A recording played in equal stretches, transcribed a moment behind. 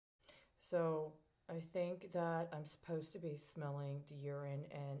So I think that I'm supposed to be smelling the urine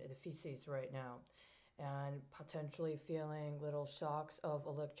and the feces right now, and potentially feeling little shocks of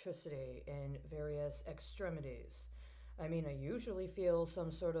electricity in various extremities. I mean, I usually feel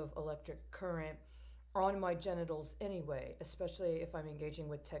some sort of electric current on my genitals anyway, especially if I'm engaging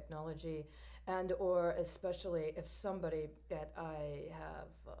with technology, and or especially if somebody that I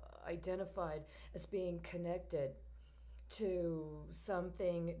have identified as being connected to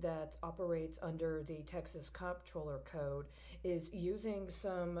something that operates under the Texas Comptroller Code is using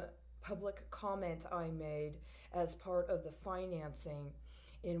some public comment I made as part of the financing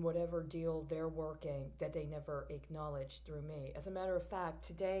in whatever deal they're working that they never acknowledged through me. As a matter of fact,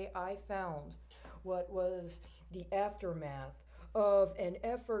 today I found what was the aftermath of an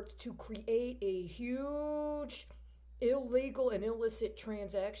effort to create a huge illegal and illicit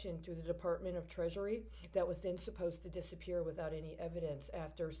transaction through the Department of Treasury that was then supposed to disappear without any evidence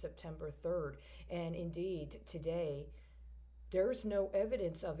after September 3rd. And indeed, today, there's no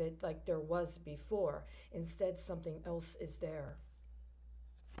evidence of it like there was before. Instead, something else is there.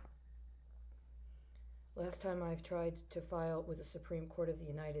 Last time I've tried to file with the Supreme Court of the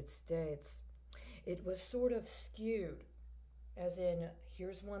United States, it was sort of skewed. As in,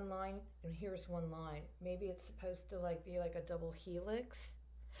 here's one line and here's one line. Maybe it's supposed to be like a double helix.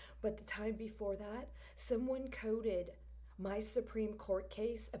 But the time before that, someone coded my Supreme Court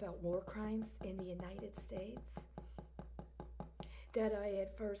case about war crimes in the United States that I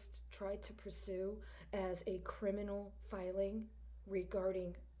had first tried to pursue as a criminal filing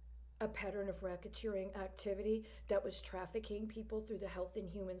regarding a pattern of racketeering activity that was trafficking people through the Health and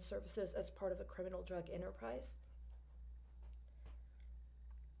Human Services as part of a criminal drug enterprise.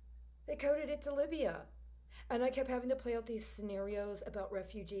 They coded it to Libya. And I kept having to play out these scenarios about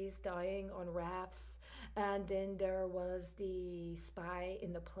refugees dying on rafts. And then there was the spy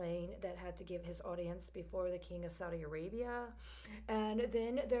in the plane that had to give his audience before the king of Saudi Arabia. And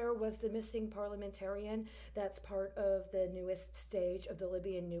then there was the missing parliamentarian that's part of the newest stage of the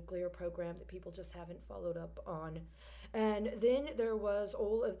Libyan nuclear program that people just haven't followed up on. And then there was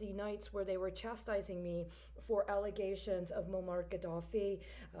all of the nights where they were chastising me for allegations of Muammar Gaddafi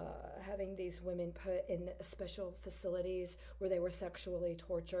having these women put in special facilities where they were sexually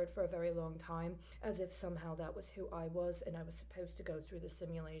tortured for a very long time, as if somehow that was who I was and I was supposed to go through the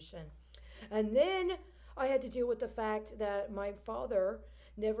simulation. And then I had to deal with the fact that my father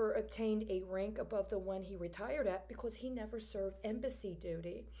never obtained a rank above the one he retired at because he never served embassy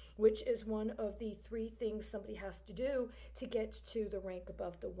duty, which is one of the 3 things somebody has to do to get to the rank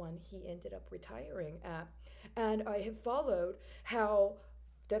above the one he ended up retiring at. And I have followed how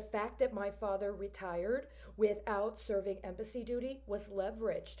the fact that my father retired without serving embassy duty was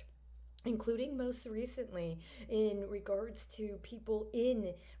leveraged, including most recently in regards to people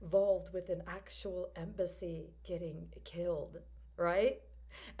involved with an actual embassy getting killed, right?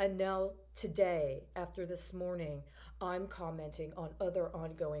 And now today, after this morning, I'm commenting on other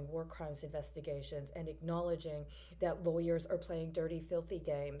ongoing war crimes investigations and acknowledging that lawyers are playing dirty, filthy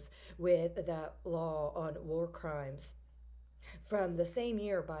games with that law on war crimes. From the same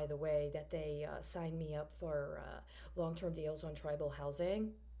year, by the way, that they signed me up for long-term deals on tribal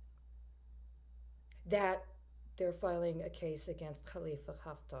housing, that they're filing a case against Khalifa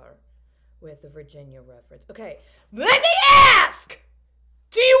Haftar with the Virginia reference. Okay, let me ask!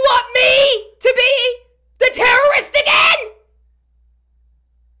 Do you want me to be the terrorist again?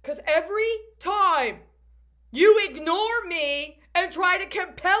 Because every time you ignore me and try to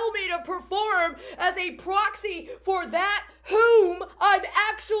compel me to perform as a proxy for that whom I'm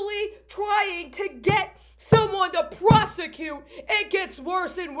actually trying to get someone to prosecute, it gets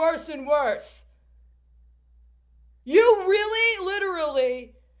worse and worse and worse. You really,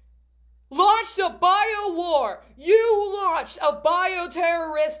 literally launched a bio war. You launched a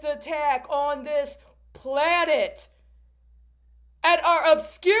bioterrorist attack on this planet and are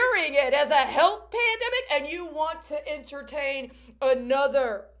obscuring it as a health pandemic, and you want to entertain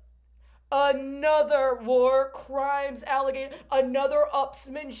another war crimes allegation, another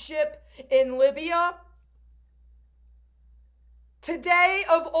upsmanship in Libya. Today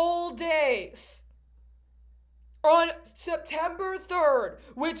of all days, on September 3rd,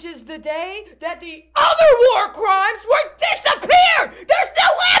 which is the day that the other war crimes were disappeared! There's no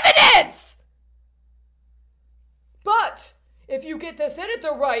evidence! But if you get this in at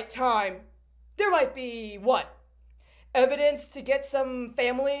the right time, there might be, what? Evidence to get some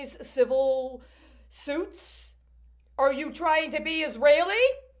families' civil suits? Are you trying to be Israeli?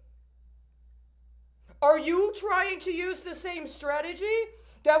 Are you trying to use the same strategy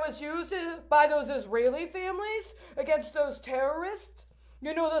that was used by those Israeli families against those terrorists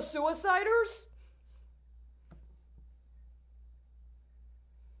You know the suiciders?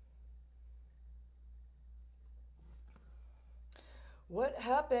 What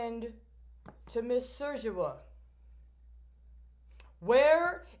happened to Miss Sergua?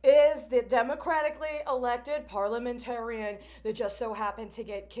 Where is the democratically elected parliamentarian that just so happened to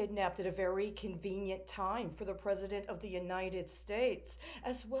get kidnapped at a very convenient time for the President of the United States,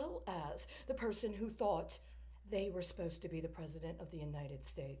 as well as the person who thought they were supposed to be the President of the United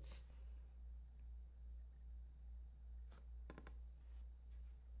States?